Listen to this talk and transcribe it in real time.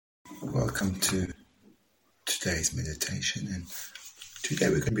Welcome to today's meditation, and today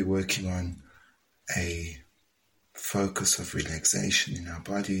we're going to be working on a focus of relaxation in our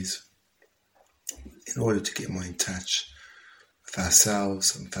bodies in order to get more in touch with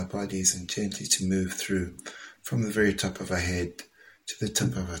ourselves and with our bodies, and gently to move through from the very top of our head to the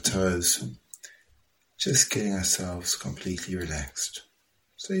tip of our toes, just getting ourselves completely relaxed.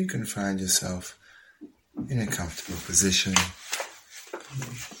 So you can find yourself in a comfortable position,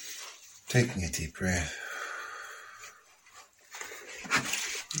 taking a deep breath,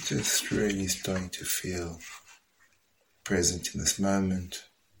 just really starting to feel present in this moment.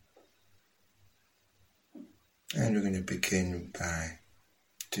 And we're going to begin by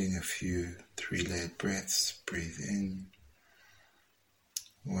doing a few 3-layered breaths. Breathe in.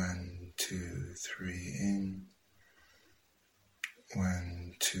 1, 2, 3 in.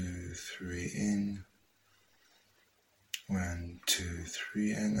 1, 2, 3 in. 1, 2,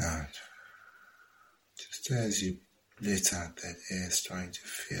 3 and out. Just as you let out that air, starting to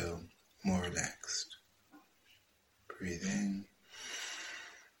feel more relaxed. Breathe in.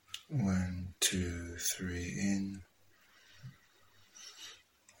 1, 2, 3 in.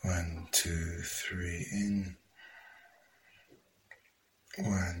 1, 2, 3 in.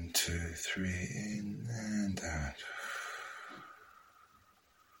 1, 2, 3 in and out.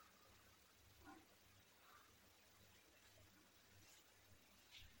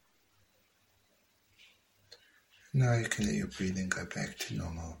 Now you can let your breathing go back to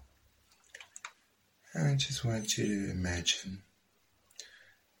normal. I just want you to imagine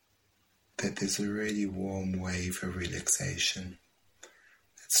that there's a really warm wave of relaxation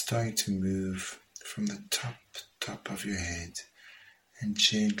that's starting to move from the top of your head and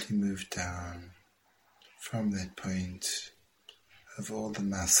gently move down from that point of all the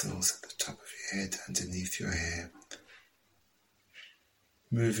muscles at the top of your head underneath your hair,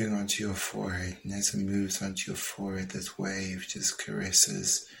 moving onto your forehead. And as it moves onto your forehead, this wave just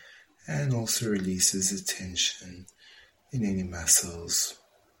caresses and also releases the tension in any muscles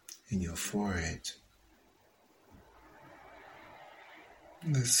in your forehead.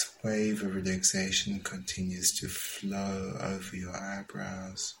 This wave of relaxation continues to flow over your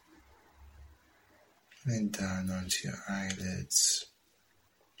eyebrows, then down onto your eyelids,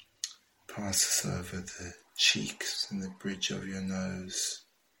 passes over the cheeks and the bridge of your nose,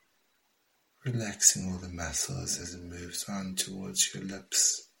 relaxing all the muscles as it moves on towards your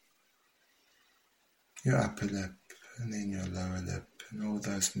lips, your upper lip, and then your lower lip, and all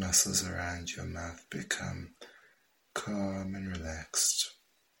those muscles around your mouth become calm and relaxed.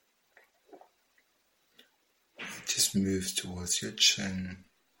 It just moves towards your chin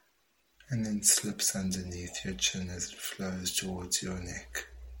and then slips underneath your chin as it flows towards your neck.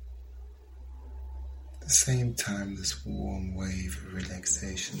 At the same time, this warm wave of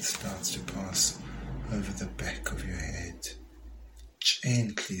relaxation starts to pass over the back of your head,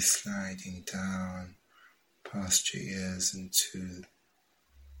 gently sliding down past your ears into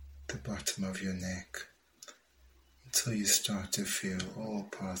the bottom of your neck, until you start to feel all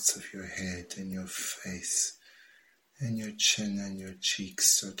parts of your head and your face and your chin and your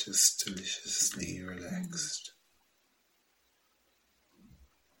cheeks are just deliciously relaxed.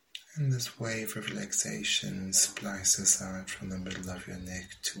 And this wave of relaxation splices out from the middle of your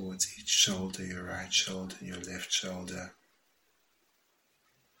neck towards each shoulder, your right shoulder and your left shoulder,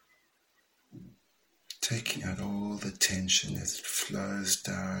 taking out all the tension as it flows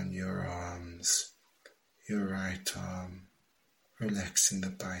down your arms, your right arm, relaxing the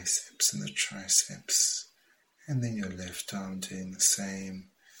biceps and the triceps, and then your left arm doing the same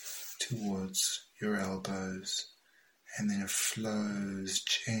towards your elbows, and then it flows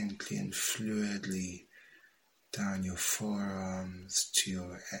gently and fluidly down your forearms to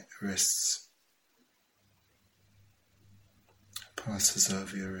your wrists, passes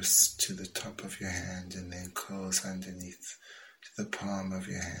over your wrists to the top of your hand, and then curls underneath to the palm of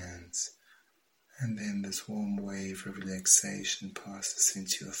your hands. And then this warm wave of relaxation passes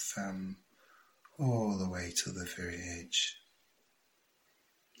into your thumb all the way to the very edge.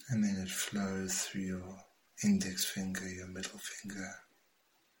 And then it flows through your index finger, your middle finger.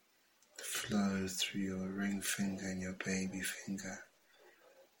 It flows through your ring finger and your baby finger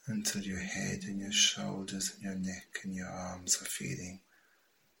until your head and your shoulders and your neck and your arms are feeling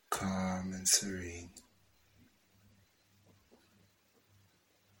calm and serene.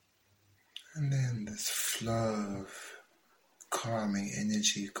 And then this flow of calming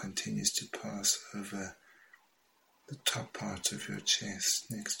energy continues to pass over the top part of your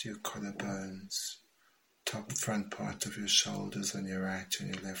chest next to your collarbones, top front part of your shoulders on your right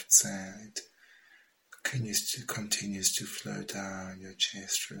and your left side, continues to flow down your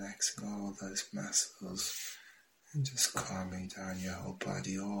chest, relaxing all those muscles and just calming down your whole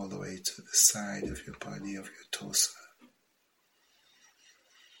body all the way to the side of your body, of your torso.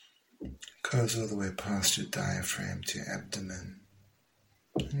 Goes all the way past your diaphragm to your abdomen.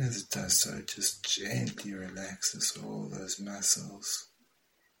 And as it does so, it just gently relaxes all those muscles.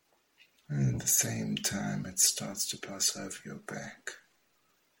 And at the same time, it starts to pass over your back.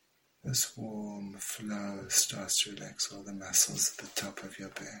 This warm flow starts to relax all the muscles at the top of your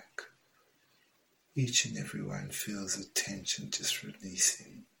back. Each and every one feels the tension just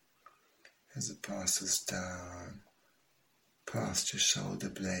releasing as it passes down past your shoulder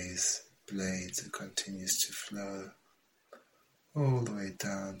blades. It continues to flow all the way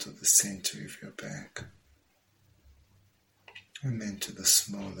down to the center of your back, and then to the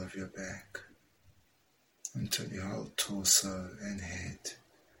small of your back, until your whole torso and head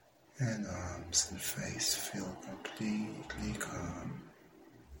and arms and face feel completely calm.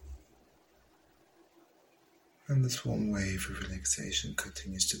 And this warm wave of relaxation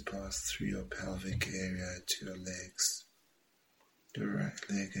continues to pass through your pelvic area to your legs, your right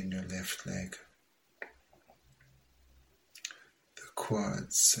leg and your left leg, the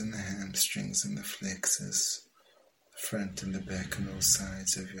quads and the hamstrings and the flexors, the front and the back and all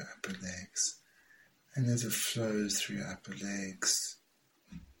sides of your upper legs. And as it flows through your upper legs,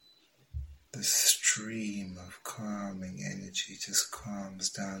 the stream of calming energy just calms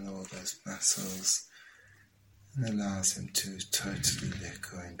down all those muscles and allows them to totally let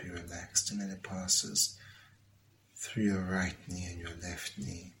go and be relaxed. And then it passes through your right knee and your left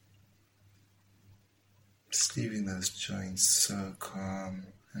knee, just leaving those joints so calm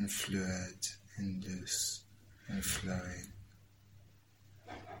and fluid and loose and flowing.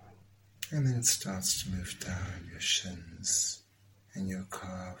 And then it starts to move down your shins and your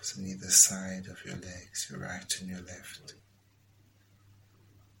calves on either side of your legs, your right and your left.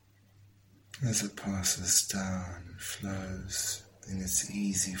 As it passes down and flows in its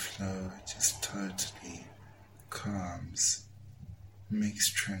easy flow, it just totally calms, makes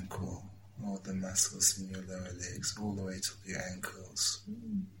tranquil all the muscles in your lower legs, all the way to your ankles.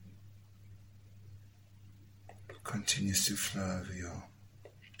 Continues to flow over your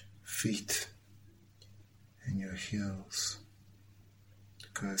feet and your heels.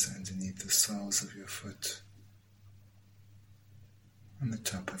 It goes underneath the soles of your foot, on the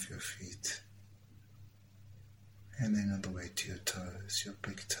top of your feet, and then all the way to your toes, your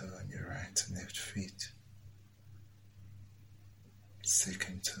big toe on your right and left feet,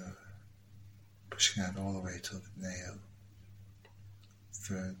 second toe, pushing out all the way to the nail,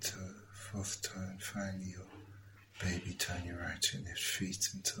 third toe, fourth toe, and finally your baby toe on your right and left feet,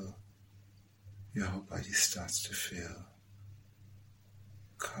 until your whole body starts to feel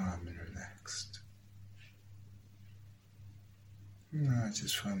calm and relaxed. Now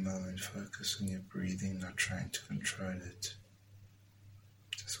just for a moment focus on your breathing, not trying to control it.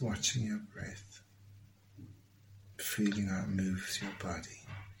 Just watching your breath, feeling how it moves your body.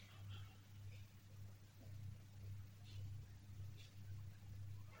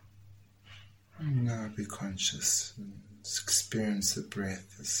 And now be conscious and experience the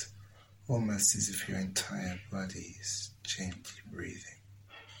breath as almost as if your entire body is gently breathing.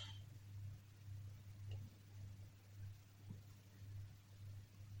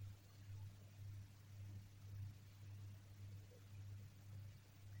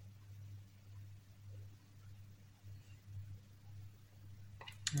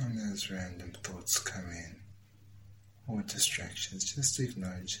 And as random thoughts come in, or distractions, just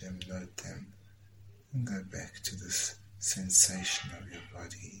acknowledge them, note them, and go back to this sensation of your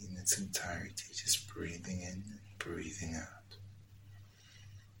body in its entirety, just breathing in and breathing out.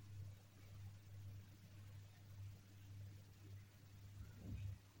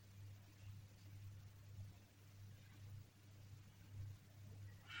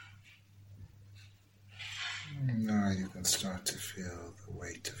 And now you can start to feel the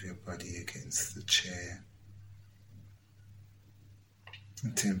weight of your body against the chair, the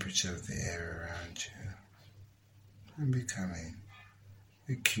temperature of the air around you, and becoming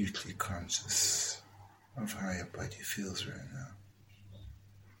acutely conscious of how your body feels right now.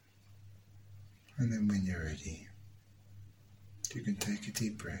 And then when you're ready, you can take a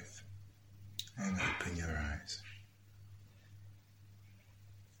deep breath and open your eyes.